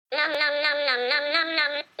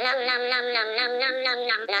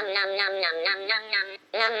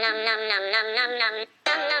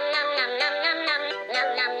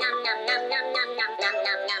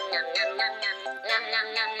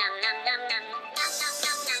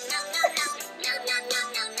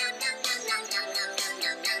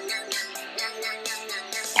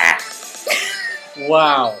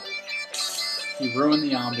Wow. You ruined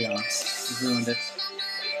the ambiance. You ruined it.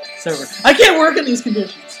 It's over. I can't work in these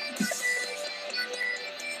conditions.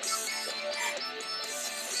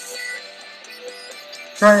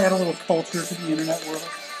 Try to add a little culture to the internet world.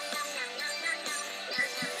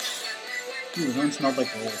 Ooh, the room smelled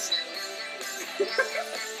like rolls.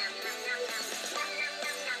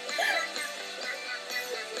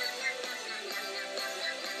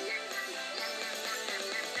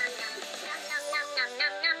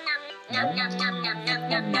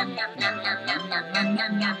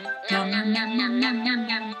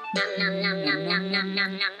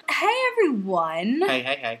 Hey everyone.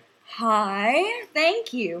 Hey. Hi.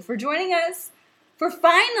 Thank you for joining us for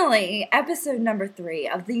finally episode number 3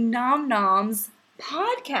 of the Nom Noms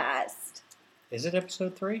podcast. Is it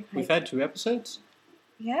episode 3? We've had 2 episodes?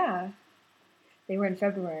 Yeah. They were in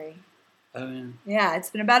February. Oh, yeah. Yeah, it's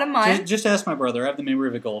been about a month. Just ask my brother. I have the memory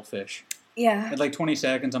of a goldfish. Yeah. In like 20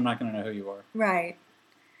 seconds, I'm not going to know who you are. Right.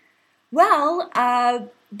 Well,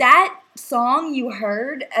 that song you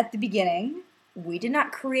heard at the beginning, we did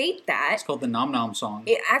not create that. It's called the Nom Nom song.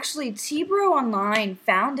 It actually, T-Bro Online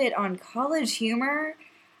found it on College Humor,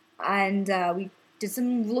 and we did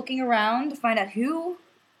some looking around to find out who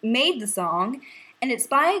made the song, and it's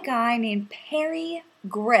by a guy named Perry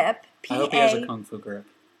Grip. I hope he has a kung fu grip.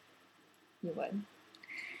 You would.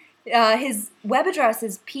 His web address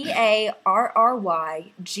is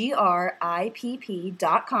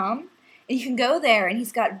parrygrip.com. And you can go there, and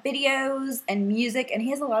he's got videos and music, and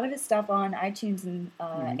he has a lot of his stuff on iTunes and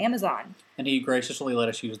Amazon. And he graciously let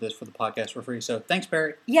us use this for the podcast for free, so thanks,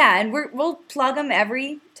 Perry. Yeah, and we'll plug him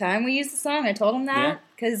every time we use the song. I told him that,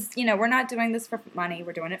 because, we're not doing this for money.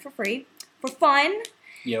 We're doing it for free, for fun.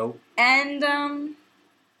 Yo. And,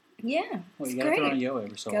 yeah, well, it's you gotta great. throw on a yo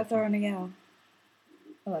every so often. Gotta throw on a yo.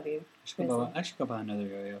 I love you. I should go buy another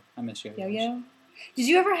yo-yo. I miss yo-yos. Yo-yo? Did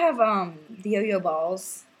you ever have the yo-yo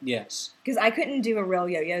balls? Yes. Because I couldn't do a real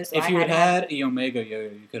yo-yo, so if you had a Yomega yo-yo,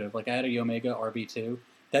 you could have. Like, I had a Yomega RB2.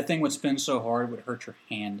 That thing would spin so hard it would hurt your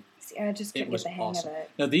hand. See, I just couldn't get the hang of it.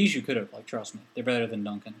 No, these you could have. Like, trust me. They're better than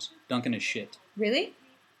Duncan's. Duncan is shit. Really?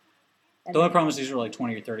 The only problem is these were like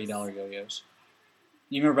 $20 or $30 yo-yos.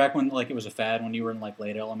 You remember back when like it was a fad when you were in like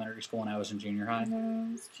late elementary school and I was in junior high? No,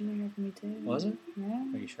 it's junior high for me too. Was it? Yeah.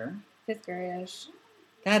 Are you sure? 5th grade-ish.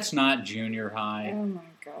 That's not junior high. Oh my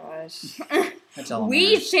gosh. That's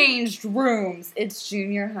elementary. We changed rooms. It's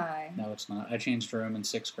junior high. No, it's not. I changed room in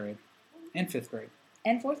 6th grade. And 5th grade.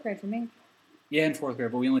 And 4th grade for me. Yeah, in 4th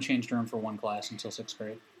grade, but we only changed room for one class until 6th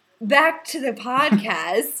grade. Back to the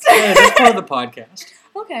podcast. Yeah, that's part of the podcast.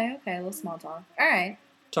 Okay, a little small talk. Alright.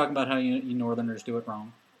 Talking about how you Northerners do it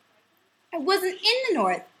wrong. I wasn't in the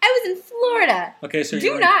North. I was in Florida. Okay, so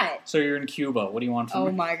So you're in Cuba. What do you want from me?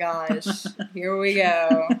 Oh my gosh. Here we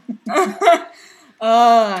go.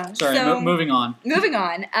 Moving on. Moving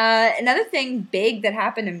on. Another thing big that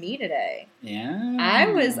happened to me today. Yeah. I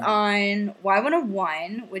was on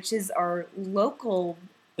Y101, which is our local...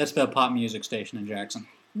 That's the pop music station in Jackson.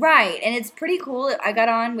 Right, and it's pretty cool. I got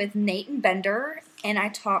on with Nate and Bender, and I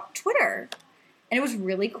talked Twitter. And it was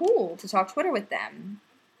really cool to talk Twitter with them.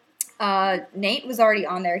 Nate was already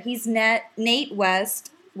on there. He's Nate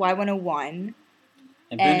West, Y101.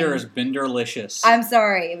 And Bender is Benderlicious. I'm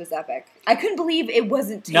sorry, it was epic. I couldn't believe it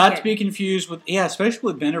wasn't taken. Not to be confused with,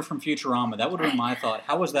 especially with Bender from Futurama. That would have been my thought.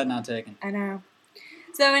 How was that not taken? I know.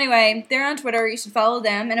 So anyway, they're on Twitter. You should follow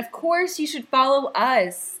them. And of course, you should follow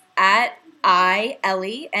us at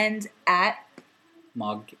Ellie, and at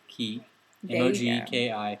Mogki.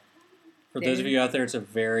 M-O-G-K-I. For those of you out there, it's a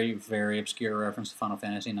very, very obscure reference to Final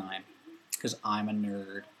Fantasy IX. Because I'm a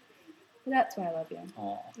nerd. That's why I love you.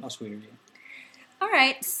 Aw, how sweet of you.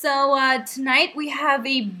 Alright, so tonight we have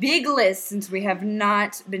a big list since we have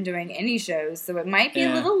not been doing any shows, so it might be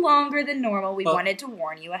a little longer than normal. We wanted to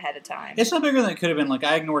warn you ahead of time. It's not bigger than it could have been. Like,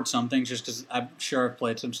 I ignored some things just because I'm sure I've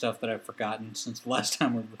played some stuff that I've forgotten since the last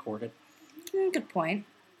time we recorded. Good point.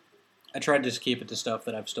 I tried to just keep it to stuff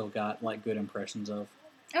that I've still got, like, good impressions of.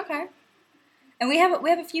 Okay. And we have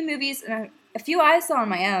a few movies, and a few I saw on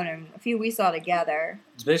my own, and a few we saw together.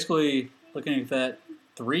 It's basically, looking at that,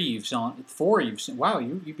 4 you've seen. Wow,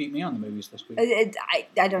 you beat me on the movies this week. I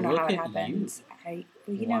don't know how it Look at happened.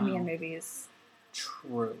 You know me in movies.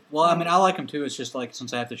 True. Well, I mean, I like them too. It's just like,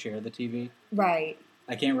 since I have to share the TV. Right.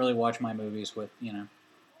 I can't really watch my movies with,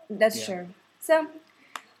 That's true. So,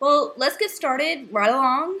 well, let's get started right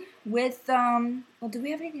along with, well, do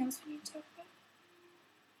we have anything else we need to talk about?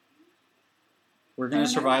 We're going to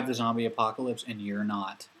survive the zombie apocalypse, and you're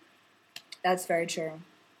not. That's very true.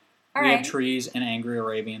 We have trees and angry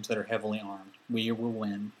Arabians that are heavily armed. We will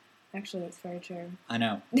win. Actually, that's very true. I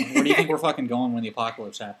know. Where do you think we're fucking going when the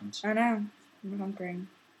apocalypse happens? I know. I'm hungry.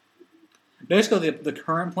 Basically, the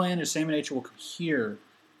current plan is Sam and H will come here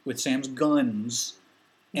with Sam's guns,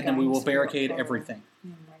 and then we will barricade everything.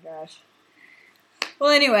 Oh my gosh. Well,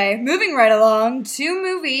 anyway, moving right along, 2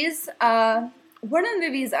 movies. One of the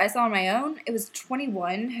movies I saw on my own, it was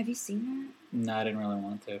 21. Have you seen that? No, I didn't really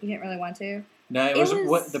want to. You didn't really want to? No, it was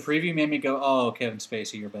what the preview made me go, oh, Kevin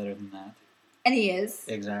Spacey, you're better than that. And he is.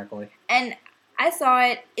 Exactly. And I saw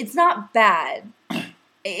it. It's not bad.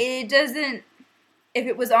 It doesn't... If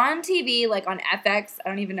it was on TV, like on FX, I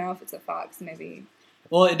don't even know if it's a Fox movie.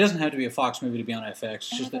 Well, it doesn't have to be a Fox movie to be on FX.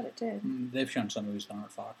 It's just that it did. They've shown some movies that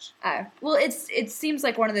aren't Fox. Oh. Well, it seems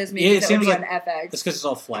like one of those movies that would be on FX. It's because it's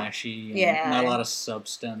all flashy and not a lot of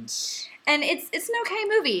substance. And it's an okay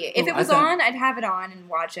movie. If it was on, I'd have it on and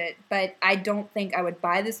watch it. But I don't think I would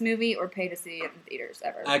buy this movie or pay to see it in theaters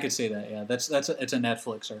ever. I could see that, yeah. It's a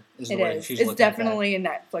Netflixer. It is. It's definitely a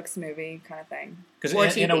Netflix movie kind of thing.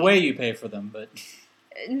 Because in a way you pay for them, but...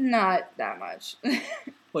 Not that much.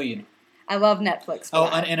 Well, you know. I love Netflix.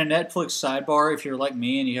 And a Netflix sidebar, if you're like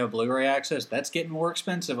me and you have Blu-ray access, that's getting more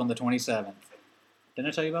expensive on the 27th. Didn't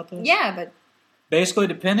I tell you about this? Yeah, but... Basically,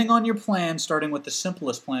 depending on your plan, starting with the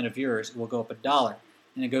simplest plan of yours, it will go up $1.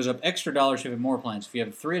 And it goes up extra dollars if you have more plans. If you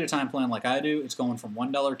have a 3-at-a-time plan like I do, it's going from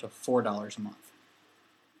 $1 to $4 a month.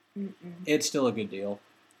 It's still a good deal.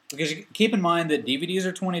 Because keep in mind that DVDs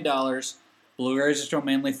are $20, Blu-rays are still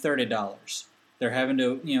mainly $30. They're having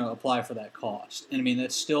to, apply for that cost. And I mean,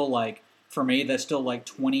 that's still like, for me, that's still like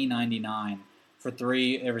 $20.99 for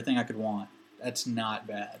everything I could want. That's not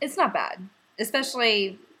bad. It's not bad.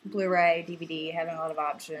 Especially Blu-ray, DVD, having a lot of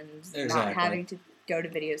options. Exactly. Not having to go to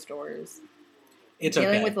video stores. It's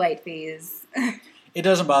dealing with late fees. It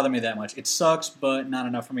doesn't bother me that much. It sucks, but not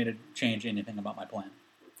enough for me to change anything about my plan.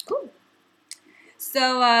 Cool. So,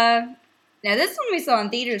 now this one we saw in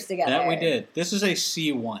theaters together. That we did. This is a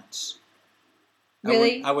see once.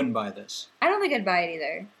 Really? I wouldn't buy this. I don't think I'd buy it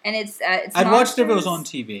either. And it's I'd watch it if it was on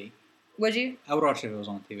TV. Would you? I would watch it if it was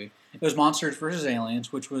on TV. It was Monsters vs.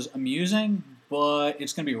 Aliens, which was amusing, but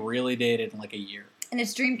it's going to be really dated in like a year. And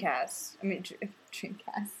it's Dreamcast. I mean,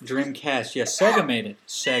 Dreamcast. Dreamcast, yes. Sega made it.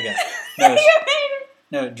 Sega.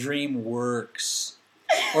 No, DreamWorks.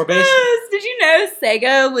 Or basically... Did you know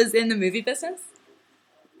Sega was in the movie business?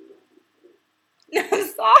 No, I'm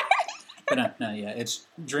sorry. But no, yeah, it's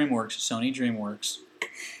DreamWorks, Sony DreamWorks.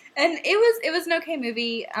 And it was an okay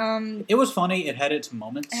movie. It was funny. It had its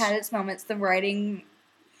moments. The writing...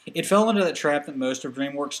 It fell into that trap that most of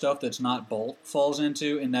DreamWorks stuff that's not Bolt falls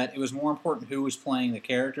into, in that it was more important who was playing the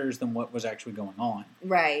characters than what was actually going on.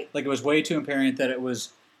 Right. Like, it was way too apparent that it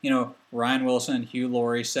was, Ryan Wilson, Hugh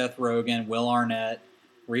Laurie, Seth Rogen, Will Arnett,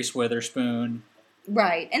 Reese Witherspoon.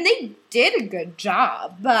 Right. And they did a good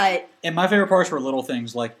job, but... And my favorite parts were little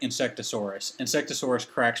things like Insectosaurus. Insectosaurus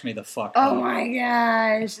cracks me the fuck up. Oh my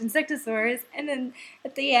gosh. Insectosaurus. And then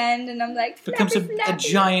at the end, and I'm like... Becomes a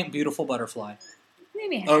giant, beautiful butterfly. Made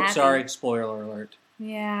me happy. Oh, sorry. Spoiler alert.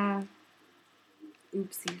 Yeah.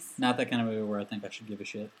 Oopsies. Not that kind of movie where I think I should give a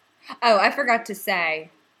shit. Oh, I forgot to say,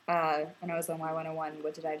 when I was on Y101,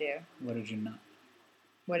 what did I do? What did you not?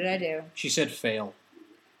 What did I do? She said fail.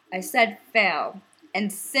 I said fail.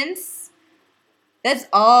 And since that's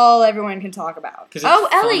all everyone can talk about. Oh,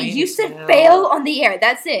 Ellie, you said fail on the air.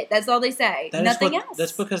 That's it. That's all they say. Nothing else.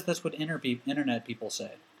 That's because that's what internet people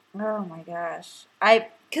say. Oh my gosh.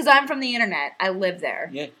 Because I'm from the internet. I live there.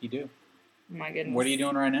 Yeah, you do. Oh my goodness. What are you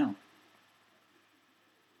doing right now?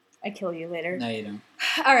 I kill you later. No, you don't.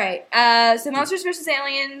 All right. So Monsters vs.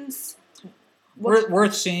 Aliens.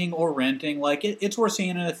 Worth seeing or renting. Like, it's worth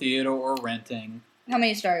seeing in a theater or renting. How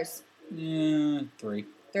many stars? 3.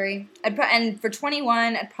 3. And for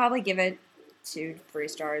 21, I'd probably give it 2 to 3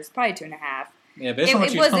 stars. Probably 2.5. Yeah, based on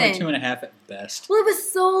what you told me, 2.5 at best. Well, it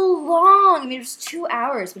was so long. I mean, it was 2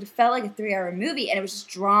 hours, but it felt like a 3-hour movie, and it was just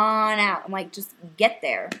drawn out. I'm like, just get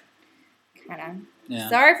there. Kind of. Yeah.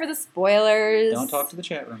 Sorry for the spoilers. Don't talk to the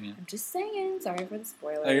chat room yet. I'm just saying, sorry for the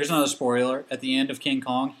spoilers. Oh, here's another spoiler. At the end of King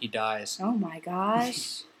Kong, he dies. Oh my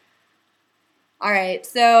gosh. All right,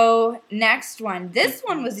 so next one. This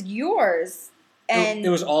one was yours. And it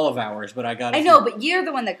was all of ours, but I got it. I know, but you're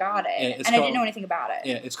the one that got it. Yeah, I didn't know anything about it.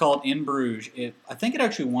 Yeah, it's called In Bruges. I think it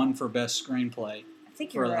actually won for Best Screenplay. I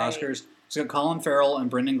think you're right. For the Oscars. It's got Colin Farrell and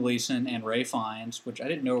Brendan Gleeson and Ray Fiennes, which I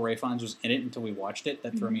didn't know Ray Fiennes was in it until we watched it.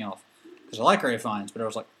 That threw me off. Because I like Ray Fiennes, but I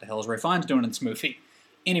was like, the hell is Ray Fiennes doing in this movie?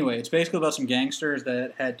 Anyway, it's basically about some gangsters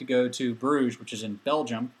that had to go to Bruges, which is in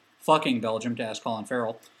Belgium, fucking Belgium, to ask Colin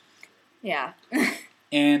Farrell. Yeah.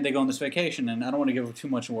 And they go on this vacation, and I don't want to give too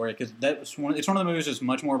much away, because it's one of the movies that's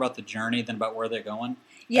much more about the journey than about where they're going.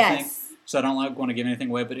 Yes. I think. So I don't want to give anything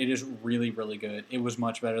away, but it is really, really good. It was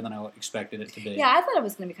much better than I expected it to be. Yeah, I thought it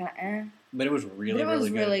was going to be kind of But it was really, But it was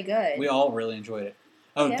really good. really good. We all really enjoyed it.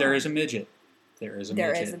 Oh, Yeah. there is a midget. There is a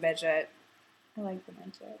midget. There is a midget. I like the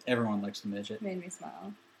midget. Everyone likes the midget. It made me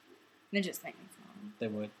smile. Midgets make me smile. They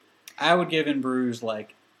would. I would give In Bruges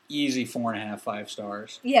like easy 4.5, 5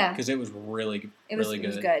 stars. Yeah. Because it was really good. It was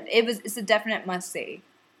good. It's a definite must see.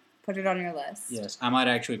 Put it on your list. Yes, I might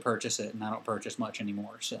actually purchase it, and I don't purchase much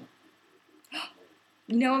anymore. So,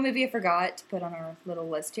 You know what movie I forgot to put on our little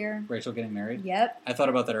list here? Rachel Getting Married. Yep. I thought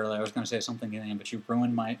about that earlier. I was going to say something in, but you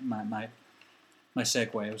ruined my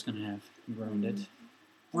segue. I was going to have. You ruined it.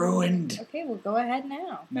 Ruined. Okay, well go ahead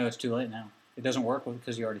now. No, it's too late now. It doesn't work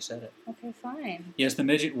because you already said it. Okay, fine. Yes, the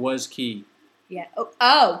midget was key. Yeah.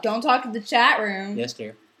 Oh, don't talk to the chat room. Yes,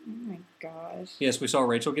 dear. Oh my gosh. Yes, we saw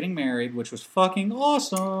Rachel Getting Married, which was fucking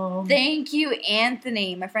awesome. Thank you,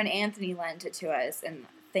 Anthony. My friend Anthony lent it to us, and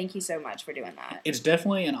thank you so much for doing that. It's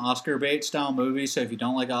definitely an Oscar bait style movie, so if you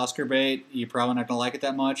don't like Oscar bait, you're probably not going to like it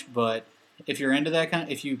that much, but if you're into that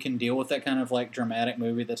if you can deal with that kind of like dramatic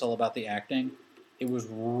movie that's all about the acting, it was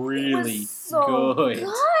really it was so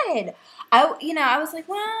good. I was like,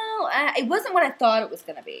 well, it wasn't what I thought it was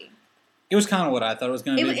going to be. It was kind of what I thought it was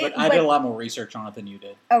going to be, but I did a lot more research on it than you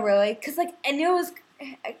did. Oh, really? Because I knew it was.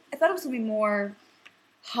 I thought it was going to be more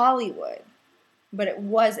Hollywood, but it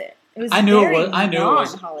wasn't. It was. I knew it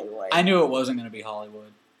was Hollywood. I knew it wasn't going to be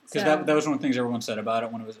Hollywood because that was one of the things everyone said about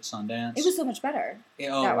it when it was at Sundance. It was so much better. It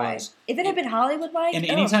was. If it had been Hollywood-like, and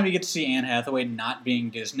anytime you get to see Anne Hathaway not being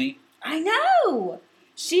Disney, I know.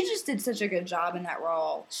 She just did such a good job in that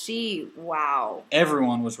role. Wow.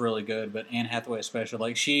 Everyone was really good, but Anne Hathaway especially.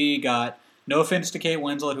 Like, she got, no offense to Kate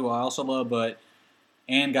Winslet, who I also love, but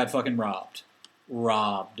Anne got fucking robbed.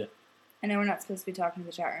 Robbed. I know we're not supposed to be talking to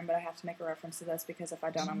the chat room, but I have to make a reference to this because if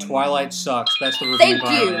I don't, I'm going to... Twilight sucks. That's the review. Thank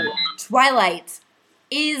you. Twilight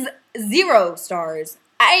is 0 stars.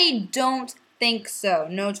 I don't think so.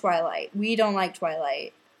 No Twilight. We don't like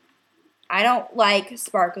Twilight. I don't like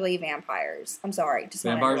sparkly vampires. I'm sorry.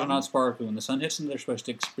 Vampires are not sparkly. When the sun hits them, they're supposed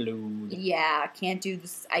to explode. Yeah, can't do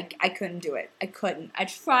this. I couldn't do it. I couldn't. I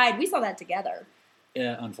tried. We saw that together.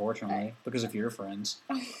 Yeah, unfortunately, because of your friends.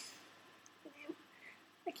 I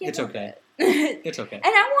can't. It's okay. It's okay. And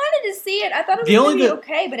I wanted to see it. I thought it was going to be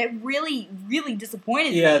okay, but it really, really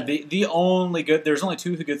disappointed me. Yeah, there's only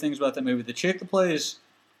 2 good things about that movie. The chick that plays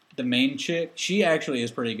the main chick, she actually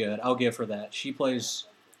is pretty good. I'll give her that. She plays...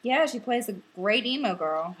 Yeah, she plays a great emo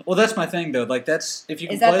girl. Well, that's my thing, though. Like, that's... if you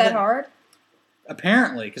can Is that hard?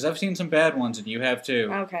 Apparently, because I've seen some bad ones, and you have too.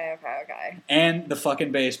 Okay. And the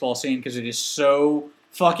fucking baseball scene, because it is so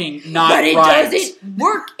fucking not right. But it right. doesn't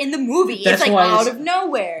work in the movie. It's like out of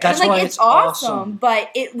nowhere. That's and why it's awesome, but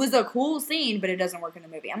it was a cool scene, but it doesn't work in the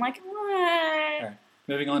movie. I'm like, what? All right.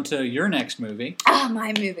 Moving on to your next movie.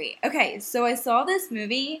 My movie. Okay, so I saw this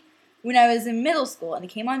movie when I was in middle school, and it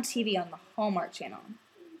came on TV on the Hallmark Channel.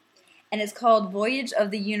 And it's called Voyage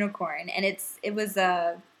of the Unicorn, and it was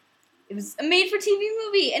a made-for-TV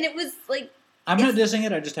movie, and it was like... I'm not dissing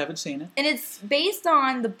it, I just haven't seen it. And it's based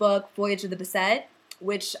on the book Voyage of the Beset,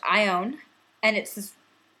 which I own, and it's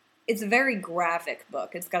a very graphic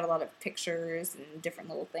book. It's got a lot of pictures and different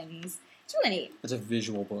little things. It's really neat. It's a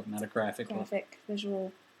visual book, not a graphic book. Graphic,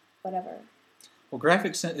 visual, whatever. Well,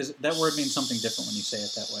 graphic that word means something different when you say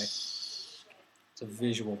it that way. It's a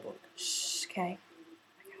visual book. Shh, okay.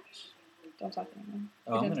 Don't talk anymore.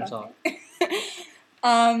 Oh, I'm going to talk.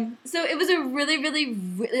 So it was a really, really,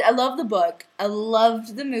 really... I love the book. I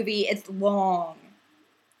loved the movie. It's long.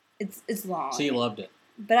 It's long. So you loved it.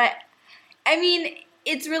 But I mean,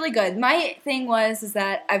 it's really good. My thing is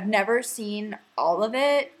that I've never seen all of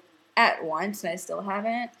it at once, and I still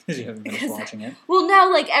haven't. Because you haven't been watching it. Well,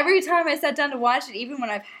 now, like, every time I sat down to watch it, even when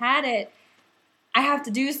I've had it, I have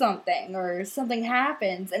to do something or something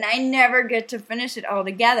happens and I never get to finish it all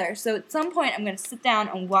together. So at some point I'm going to sit down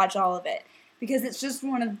and watch all of it because it's just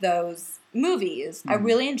one of those movies. Mm-hmm. I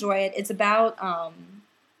really enjoy it. It's about... a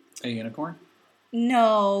unicorn?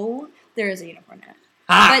 No, there is a unicorn in it.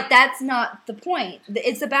 But that's not the point.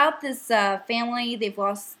 It's about this family. They've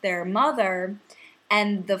lost their mother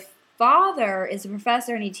and the father is a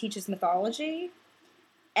professor and he teaches mythology.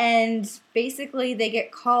 And basically, they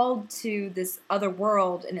get called to this other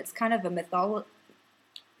world, and it's kind of a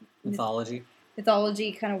mythology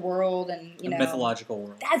kind of world, and a mythological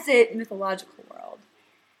world. That's it, mythological world.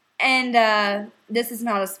 And this is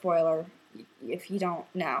not a spoiler. If you don't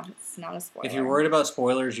know, it's not a spoiler. If you're worried about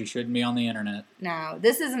spoilers, you shouldn't be on the internet. No,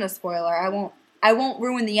 this isn't a spoiler. I won't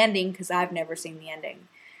ruin the ending because I've never seen the ending.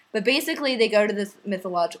 But basically, they go to this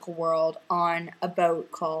mythological world on a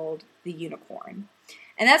boat called the Unicorn.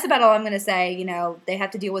 And that's about all I'm going to say. You know, they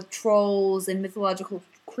have to deal with trolls and mythological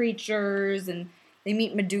creatures, and they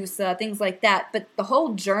meet Medusa, things like that. But the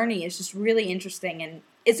whole journey is just really interesting, and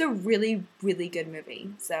it's a really, really good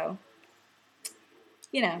movie. So,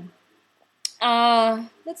 you know.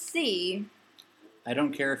 Let's see. I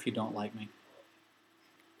don't care if you don't like me.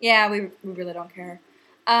 Yeah, we really don't care.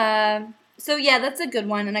 So yeah, that's a good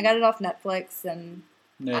one, and I got it off Netflix, and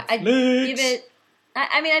I'd give it.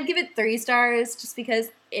 I'd give it 3 stars just because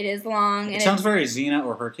it is long. It sounds very Xena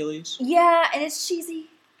or Hercules. Yeah, and it's cheesy.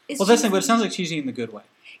 That's the thing, but it sounds like cheesy in the good way.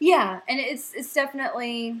 Yeah, and it's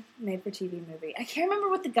definitely made for TV movie. I can't remember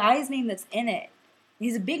what the guy's name that's in it.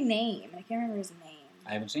 He's a big name. I can't remember his name.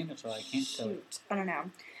 I haven't seen it, so I can't tell you. I don't know.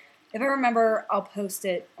 If I remember, I'll post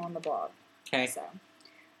it on the blog. Okay. So, all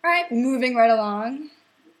right, moving right along.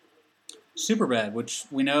 Superbad, which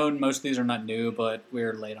we know most of these are not new, but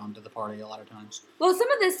we're late on to the party a lot of times. Well, some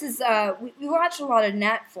of this is, we watch a lot of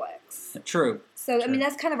Netflix. True. So, True. I mean,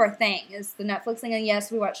 that's kind of our thing, is the Netflix thing. And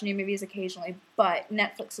yes, we watch new movies occasionally, but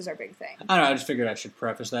Netflix is our big thing. I don't know, I just figured I should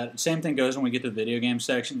preface that. Same thing goes when we get to the video game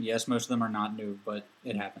section. Yes, most of them are not new, but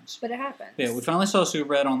it happens. But it happens. Yeah, we finally saw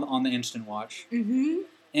Superbad on the Instant Watch. Mm-hmm.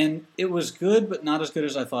 And it was good, but not as good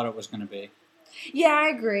as I thought it was going to be. Yeah, I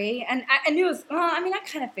agree. And I knew it was, I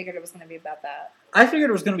kind of figured it was going to be about that. I figured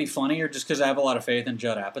it was going to be funnier just because I have a lot of faith in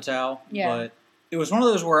Judd Apatow. Yeah. But it was one of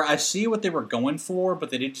those where I see what they were going for, but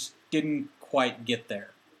they just didn't quite get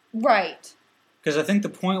there. Right. Because I think the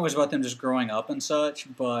point was about them just growing up and such,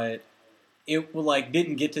 but it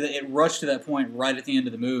didn't get to it rushed to that point right at the end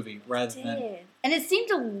of the movie rather than. And it seemed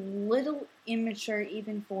a little immature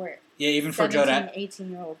even for for Judd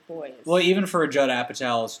 18-year-old boys. Well, even for a Judd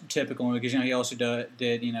Apatow's typical, because he also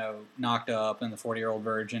did Knocked Up and The 40-Year-Old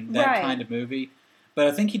Virgin, that kind of movie. But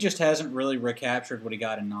I think he just hasn't really recaptured what he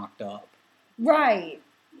got in Knocked Up. Right.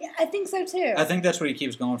 Yeah, I think so too. I think that's what he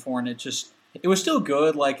keeps going for, and it was still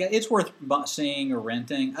good. Like, it's worth seeing or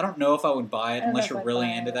renting. I don't know if I would buy it unless you're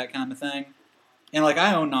really into that kind of thing. And,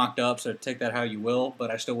 I own Knocked Up, so take that how you will,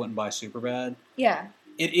 but I still wouldn't buy Superbad. Yeah.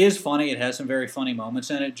 It is funny. It has some very funny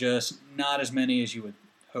moments in it, just not as many as you would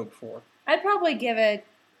hope for. I'd probably give it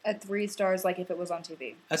a 3 stars, if it was on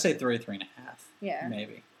TV. I'd say 3.5. Yeah.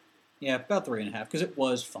 Maybe. Yeah, about 3.5, because it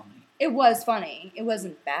was funny. It was funny. It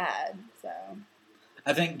wasn't bad, so.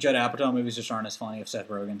 I think Judd Apatow movies just aren't as funny if Seth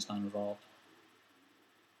Rogen's not involved.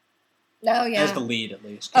 Oh yeah, as the lead at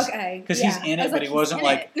least. Okay, because he's in it, but he wasn't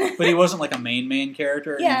but he wasn't like a main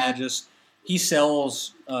character. Yeah, and he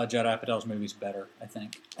sells Judd Apatow's movies better. I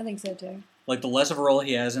think so too. Like the less of a role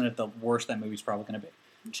he has in it, the worse that movie's probably going to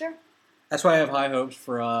be. Sure. That's why I have high hopes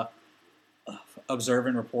for Observe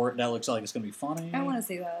and Report. That looks like it's going to be funny. I want to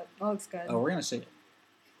see that. That looks good. Oh, we're going to see it.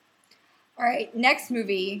 All right, next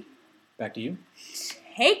movie. Back to you.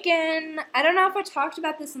 Taken. I don't know if I talked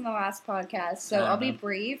about this in the last podcast, so I'll be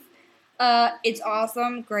brief. It's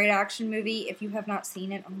awesome. Great action movie. If you have not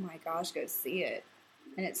seen it, oh my gosh, go see it.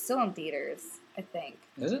 And it's still in theaters, I think.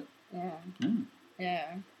 Is it? Yeah. Mm.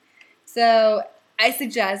 Yeah. So, I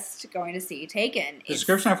suggest going to see Taken. The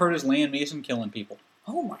description I've heard is Liam Neeson killing people.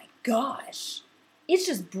 Oh my gosh. It's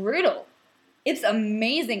just brutal. It's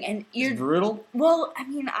amazing. And it's brutal? Well, I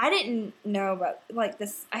mean, I didn't know about,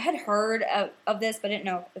 this. I had heard of this, but I didn't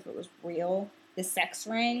know if it was real. The sex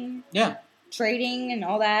ring. Yeah. Trading and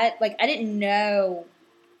all that. I didn't know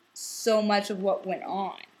so much of what went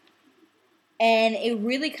on. And it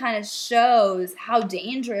really kind of shows how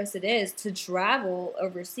dangerous it is to travel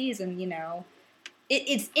overseas. And,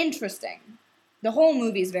 it's interesting. The whole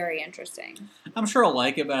movie is very interesting. I'm sure I'll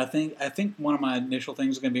like it, but I think one of my initial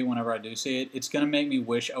things is going to be whenever I do see it, it's going to make me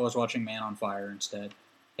wish I was watching Man on Fire instead.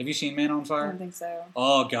 Have you seen Man on Fire? I don't think so.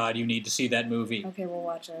 Oh, God, you need to see that movie. Okay, we'll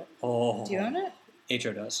watch it. Oh. Do you own it?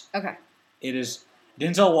 HO does. Okay. It is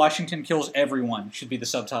Denzel Washington Kills Everyone should be the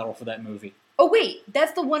subtitle for that movie. Oh, wait.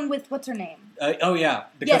 That's the one with, what's her name? Oh, yeah.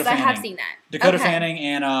 Dakota Fanning. I have seen that. Dakota Fanning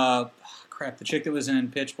and, the chick that was in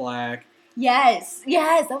Pitch Black. Yes.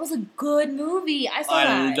 That was a good movie. I saw that.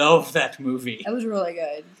 I love that movie. That was really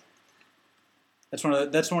good. That's one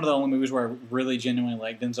of the only movies where I really genuinely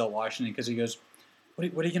like Denzel Washington because he goes, what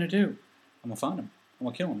are you going to do? I'm going to find him. I'm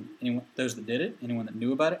going to kill him. Those that did it, anyone that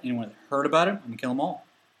knew about it, anyone that heard about it, I'm going to kill them all.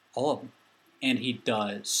 All of them. And he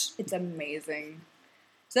does. It's amazing.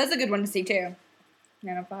 So that's a good one to see, too.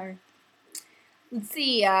 Man on Fire. Let's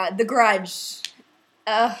see. The Grudge.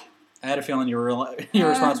 I had a feeling your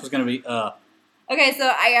response was going to be, Okay, so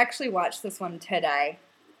I actually watched this one today.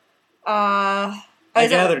 I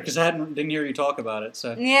gathered, because I didn't hear you talk about it,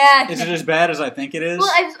 so. Yeah. Is it as bad as I think it is?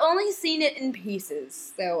 Well, I've only seen it in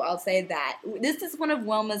pieces, so I'll say that. This is one of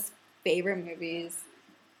Wilma's favorite movies.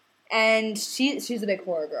 And she's a big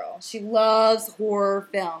horror girl. She loves horror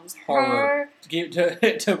films. Horror.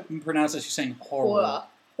 To pronounce it, she's saying horror.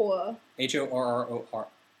 Horror. Horror.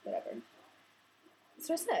 Whatever. That's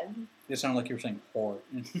what I said. It sounded like you were saying horror.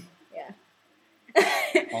 Yeah.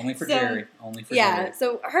 Only for Jerry. Only for Jerry. Yeah,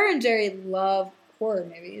 so her and Jerry love horror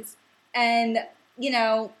movies. And, you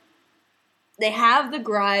know, they have The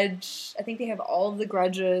Grudge. I think they have all of the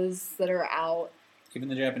Grudges that are out. Even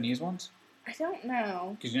the Japanese ones? I don't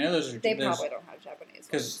know. Because you know those are... They probably don't have Japanese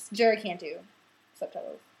ones. Jerry can't do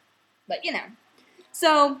subtitles. But, you know.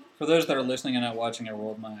 So... For those that are listening and not watching, I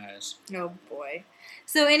rolled my eyes. Oh, boy.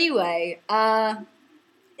 So, anyway,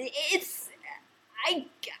 it's...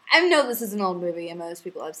 I know this is an old movie and most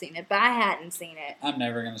people have seen it, but I hadn't seen it. I'm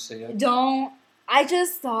never going to see it. I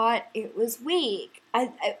just thought it was weak.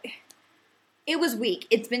 It was weak.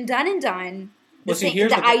 It's been done and done.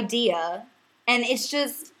 The idea... And it's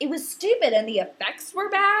just, it was stupid, and the effects were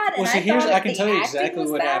bad. Well, and I can tell you exactly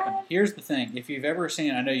what bad. happened. Here's the thing. If you've ever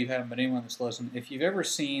seen, I know you haven't, but anyone that's listening, if you've ever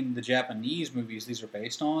seen the Japanese movies these are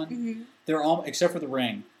based on, they're all, except for The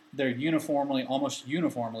Ring, they're almost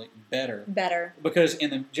uniformly better. Better. Because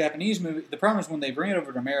in the Japanese movie, the problem is when they bring it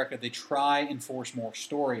over to America, they try and force more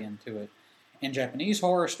story into it. And Japanese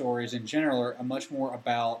horror stories in general are much more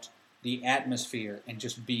about the atmosphere and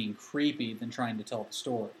just being creepy than trying to tell the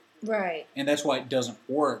story. Right. And that's why it doesn't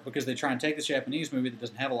work, because they try and take this Japanese movie that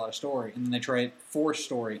doesn't have a lot of story, and then they try to force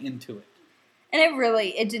story into it. And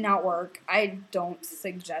it did not work. I don't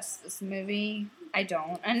suggest this movie. I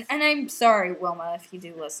don't. And I'm sorry, Wilma, if you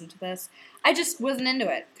do listen to this. I just wasn't into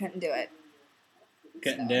it. Couldn't do it.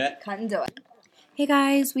 Couldn't do it? Couldn't do it. Hey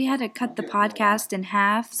guys, we had to cut the podcast in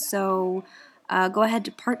half, so go ahead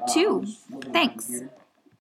to part 2. Thanks.